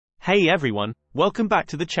Hey everyone, welcome back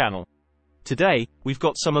to the channel. Today, we've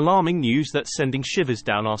got some alarming news that's sending shivers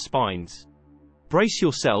down our spines. Brace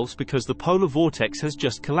yourselves because the polar vortex has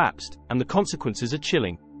just collapsed, and the consequences are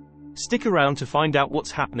chilling. Stick around to find out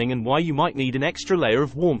what's happening and why you might need an extra layer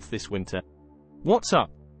of warmth this winter. What's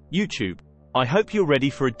up, YouTube? I hope you're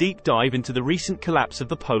ready for a deep dive into the recent collapse of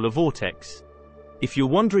the polar vortex. If you're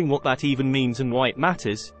wondering what that even means and why it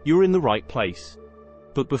matters, you're in the right place.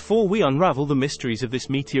 But before we unravel the mysteries of this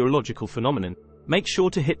meteorological phenomenon, make sure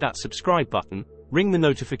to hit that subscribe button, ring the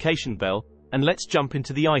notification bell, and let's jump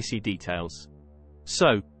into the icy details.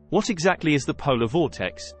 So, what exactly is the polar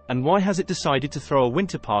vortex, and why has it decided to throw a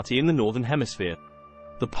winter party in the Northern Hemisphere?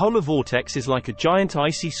 The polar vortex is like a giant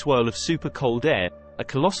icy swirl of super cold air, a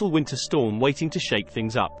colossal winter storm waiting to shake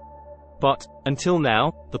things up. But, until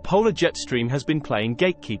now, the polar jet stream has been playing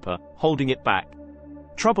gatekeeper, holding it back.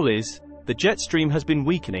 Trouble is, the jet stream has been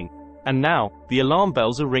weakening, and now, the alarm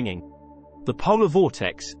bells are ringing. The polar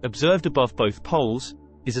vortex, observed above both poles,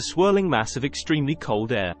 is a swirling mass of extremely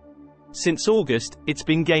cold air. Since August, it's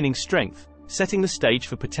been gaining strength, setting the stage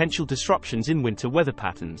for potential disruptions in winter weather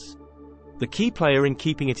patterns. The key player in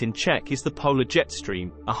keeping it in check is the polar jet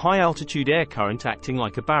stream, a high-altitude air current acting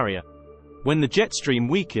like a barrier. When the jet stream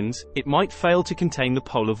weakens, it might fail to contain the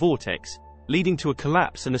polar vortex, leading to a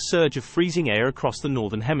collapse and a surge of freezing air across the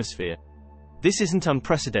Northern Hemisphere. This isn't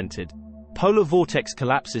unprecedented. Polar vortex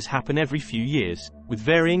collapses happen every few years, with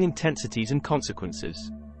varying intensities and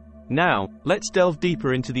consequences. Now, let's delve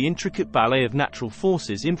deeper into the intricate ballet of natural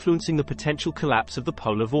forces influencing the potential collapse of the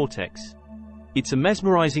polar vortex. It's a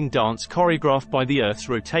mesmerizing dance choreographed by the Earth's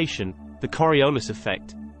rotation, the Coriolis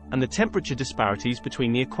effect, and the temperature disparities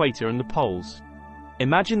between the equator and the poles.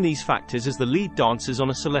 Imagine these factors as the lead dancers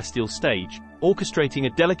on a celestial stage, orchestrating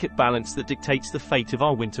a delicate balance that dictates the fate of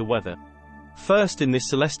our winter weather. First in this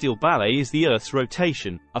celestial ballet is the Earth's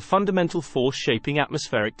rotation, a fundamental force shaping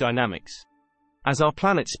atmospheric dynamics. As our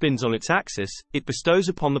planet spins on its axis, it bestows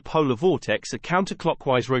upon the polar vortex a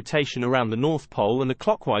counterclockwise rotation around the North Pole and a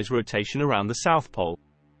clockwise rotation around the South Pole.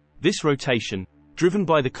 This rotation, driven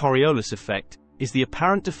by the Coriolis effect, is the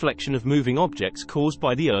apparent deflection of moving objects caused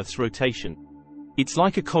by the Earth's rotation. It's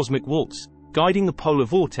like a cosmic waltz, guiding the polar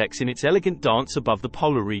vortex in its elegant dance above the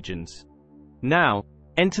polar regions. Now,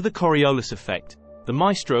 enter the Coriolis effect, the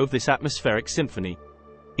maestro of this atmospheric symphony.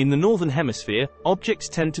 In the Northern Hemisphere, objects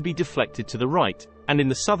tend to be deflected to the right, and in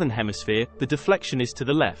the Southern Hemisphere, the deflection is to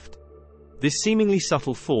the left. This seemingly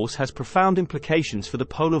subtle force has profound implications for the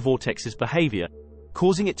polar vortex's behavior,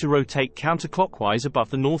 causing it to rotate counterclockwise above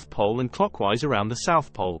the North Pole and clockwise around the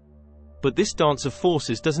South Pole. But this dance of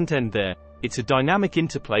forces doesn't end there. It's a dynamic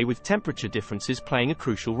interplay with temperature differences playing a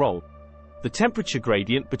crucial role. The temperature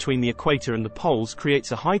gradient between the equator and the poles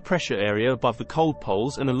creates a high-pressure area above the cold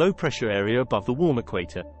poles and a low-pressure area above the warm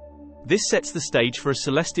equator. This sets the stage for a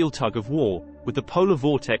celestial tug-of-war, with the polar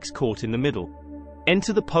vortex caught in the middle.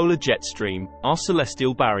 Enter the polar jet stream, our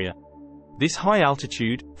celestial barrier. This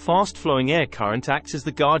high-altitude, fast-flowing air current acts as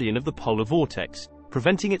the guardian of the polar vortex,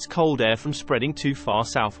 preventing its cold air from spreading too far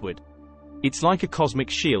southward. It's like a cosmic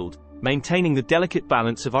shield, maintaining the delicate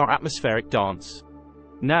balance of our atmospheric dance.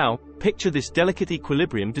 Now, picture this delicate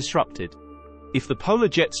equilibrium disrupted. If the polar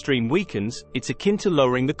jet stream weakens, it's akin to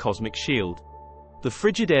lowering the cosmic shield. The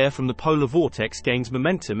frigid air from the polar vortex gains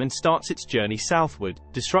momentum and starts its journey southward,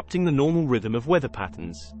 disrupting the normal rhythm of weather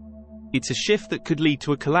patterns. It's a shift that could lead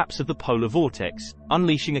to a collapse of the polar vortex,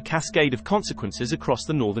 unleashing a cascade of consequences across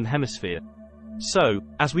the Northern Hemisphere. So,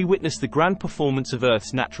 as we witness the grand performance of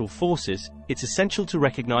Earth's natural forces, it's essential to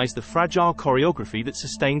recognize the fragile choreography that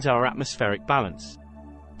sustains our atmospheric balance.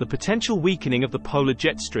 The potential weakening of the polar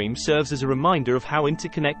jet stream serves as a reminder of how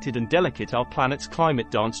interconnected and delicate our planet's climate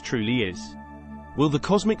dance truly is. Will the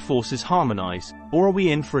cosmic forces harmonize, or are we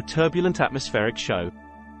in for a turbulent atmospheric show?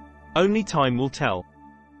 Only time will tell.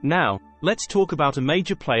 Now, let's talk about a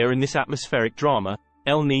major player in this atmospheric drama,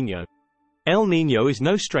 El Niño. El Niño is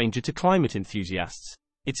no stranger to climate enthusiasts.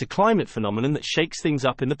 It's a climate phenomenon that shakes things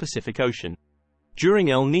up in the Pacific Ocean. During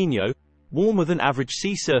El Niño, warmer than average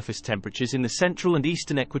sea surface temperatures in the central and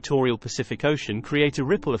eastern equatorial Pacific Ocean create a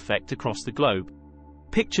ripple effect across the globe.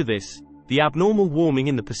 Picture this: the abnormal warming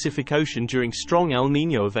in the Pacific Ocean during strong El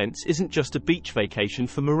Niño events isn't just a beach vacation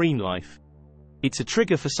for marine life. It's a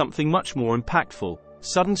trigger for something much more impactful: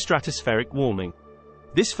 sudden stratospheric warming.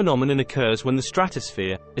 This phenomenon occurs when the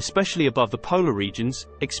stratosphere, especially above the polar regions,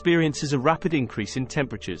 experiences a rapid increase in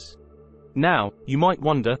temperatures. Now, you might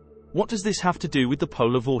wonder, what does this have to do with the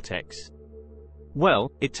polar vortex?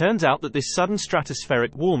 Well, it turns out that this sudden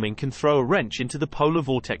stratospheric warming can throw a wrench into the polar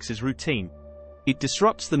vortex's routine. It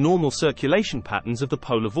disrupts the normal circulation patterns of the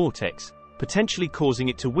polar vortex, potentially causing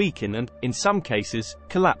it to weaken and, in some cases,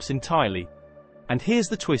 collapse entirely. And here's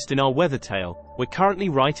the twist in our weather tale: we're currently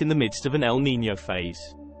right in the midst of an El Niño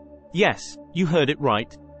phase. Yes, you heard it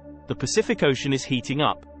right. The Pacific Ocean is heating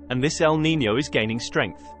up, and this El Niño is gaining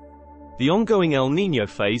strength. The ongoing El Niño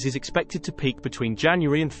phase is expected to peak between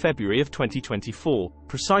January and February of 2024,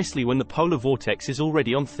 precisely when the polar vortex is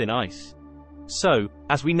already on thin ice. So,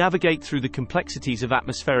 as we navigate through the complexities of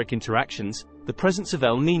atmospheric interactions, the presence of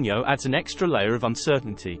El Niño adds an extra layer of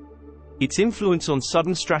uncertainty. Its influence on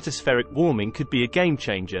sudden stratospheric warming could be a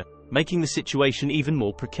game-changer, making the situation even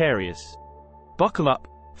more precarious. Buckle up,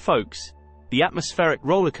 folks. The atmospheric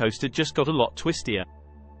rollercoaster just got a lot twistier.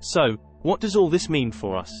 So, what does all this mean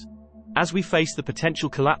for us? As we face the potential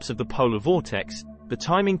collapse of the polar vortex, the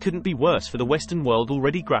timing couldn't be worse for the Western world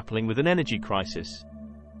already grappling with an energy crisis.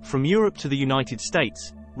 From Europe to the United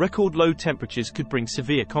States, record low temperatures could bring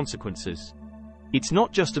severe consequences. It's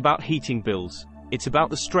not just about heating bills, it's about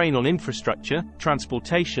the strain on infrastructure,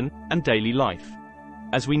 transportation, and daily life.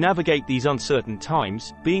 As we navigate these uncertain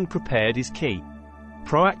times, being prepared is key.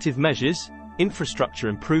 Proactive measures, infrastructure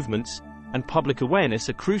improvements, and public awareness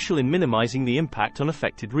are crucial in minimizing the impact on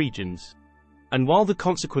affected regions. And while the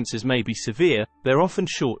consequences may be severe, they're often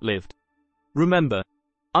short-lived. Remember,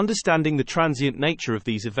 understanding the transient nature of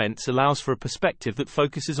these events allows for a perspective that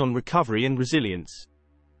focuses on recovery and resilience.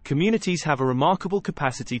 Communities have a remarkable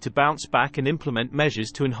capacity to bounce back and implement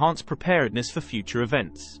measures to enhance preparedness for future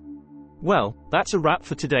events. Well, that's a wrap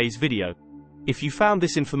for today's video. If you found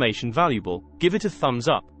this information valuable, give it a thumbs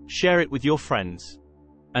up, share it with your friends,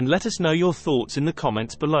 and let us know your thoughts in the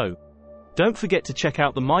comments below. Don't forget to check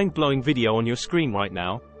out the mind-blowing video on your screen right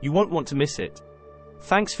now, you won't want to miss it.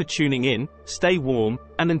 Thanks for tuning in, stay warm,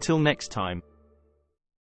 and until next time.